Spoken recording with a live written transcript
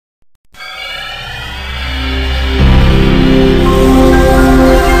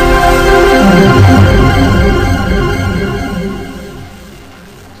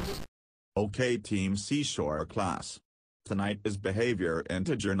Team Seashore class. Tonight is behavior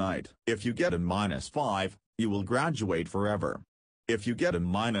integer night. If you get a -5, you will graduate forever. If you get a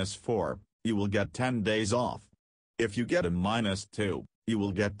 -4, you will get 10 days off. If you get a -2, you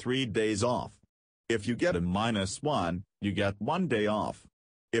will get 3 days off. If you get a -1, you get 1 day off.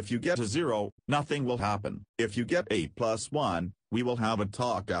 If you get a 0, nothing will happen. If you get a +1, we will have a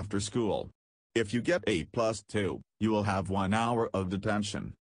talk after school. If you get a +2, you will have 1 hour of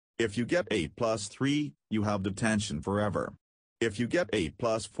detention. If you get a +3, you have detention forever. If you get a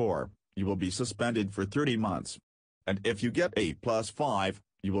 +4, you will be suspended for 30 months. And if you get a +5,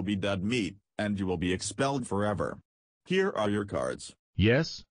 you will be dead meat, and you will be expelled forever. Here are your cards.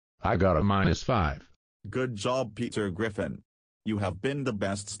 Yes, I got a -5. Good job, Peter Griffin. You have been the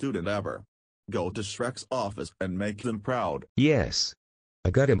best student ever. Go to Shrek's office and make them proud. Yes. I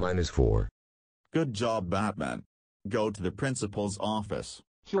got a -4. Good job, Batman. Go to the principal's office.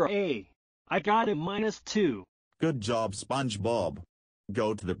 Hooray! I got a -2. Good job, SpongeBob.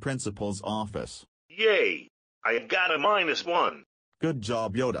 Go to the principal's office. Yay! I got a -1. Good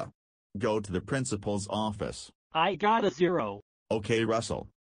job, Yoda. Go to the principal's office. I got a 0. Okay, Russell.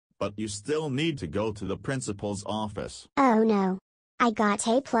 But you still need to go to the principal's office. Oh no. I got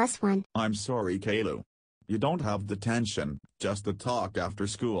a +1. I'm sorry, Kalu. You don't have detention, just a talk after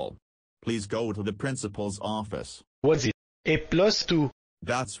school. Please go to the principal's office. What's it? A +2.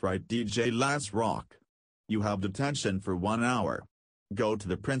 That's right, DJ Lance Rock. You have detention for 1 hour. Go to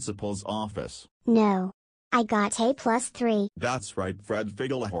the principal's office. No. I got a +3. That's right, Fred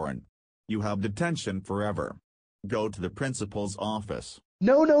Figglehorn. You have detention forever. Go to the principal's office.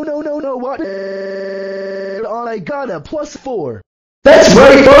 No, what? I got a +4. That's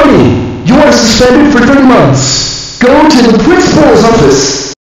right, Barney! You are suspended for 30 months! Go to the principal's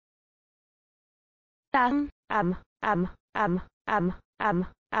office!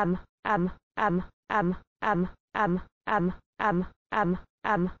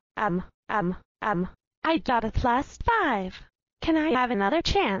 I got a +5. Can I have another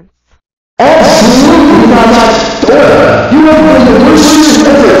chance? Absolutely not! Dora, you have been the worst student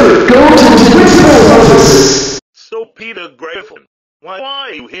ever! Go to the principal's office! So Peter Griffin, why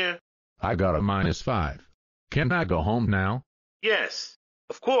are you here? I got a -5. Can I go home now? Yes,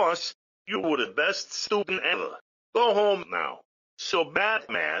 of course. You were the best student ever. Go home now. So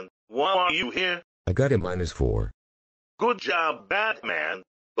Batman, why are you here? I got a -4. Good job, Batman.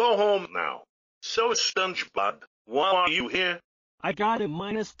 Go home now. So SpongeBob, why are you here? I got a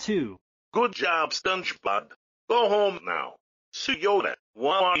 -2. Good job, SpongeBob. Go home now. So Yoda,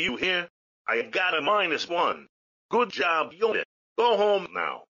 why are you here? I got a -1. Good job, Yoda. Go home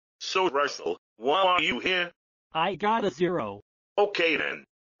now. So Russell, why are you here? I got a 0. Okay then.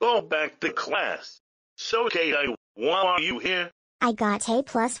 Go back to class. So Kato, why are you here? I got a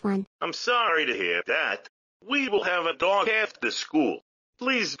 +1. I'm sorry to hear that. We will have a talk after school.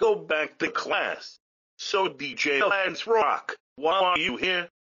 Please go back to class. So DJ Lance Rock, why are you here?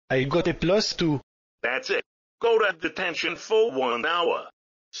 I got a +2. That's it. Go to detention for 1 hour.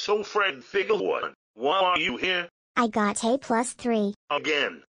 So Fred Figglehorn, why are you here? I got a +3.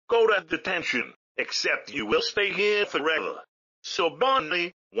 Again, go to detention, except you will stay here forever. So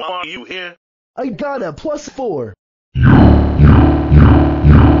Barney, why are you here? I got a +4. You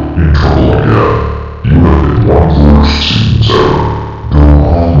in trouble again. You have been one of the worst students ever. Go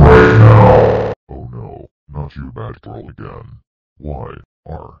home right now. Oh no, not you, bad girl again. Why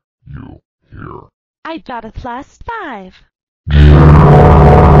are you here? I got a +5.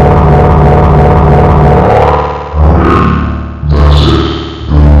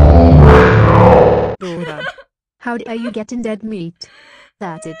 Dora. How dare you get in dead meat?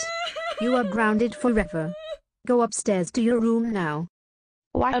 That's it. You are grounded forever. Go upstairs to your room now.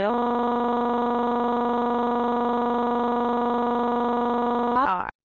 Why?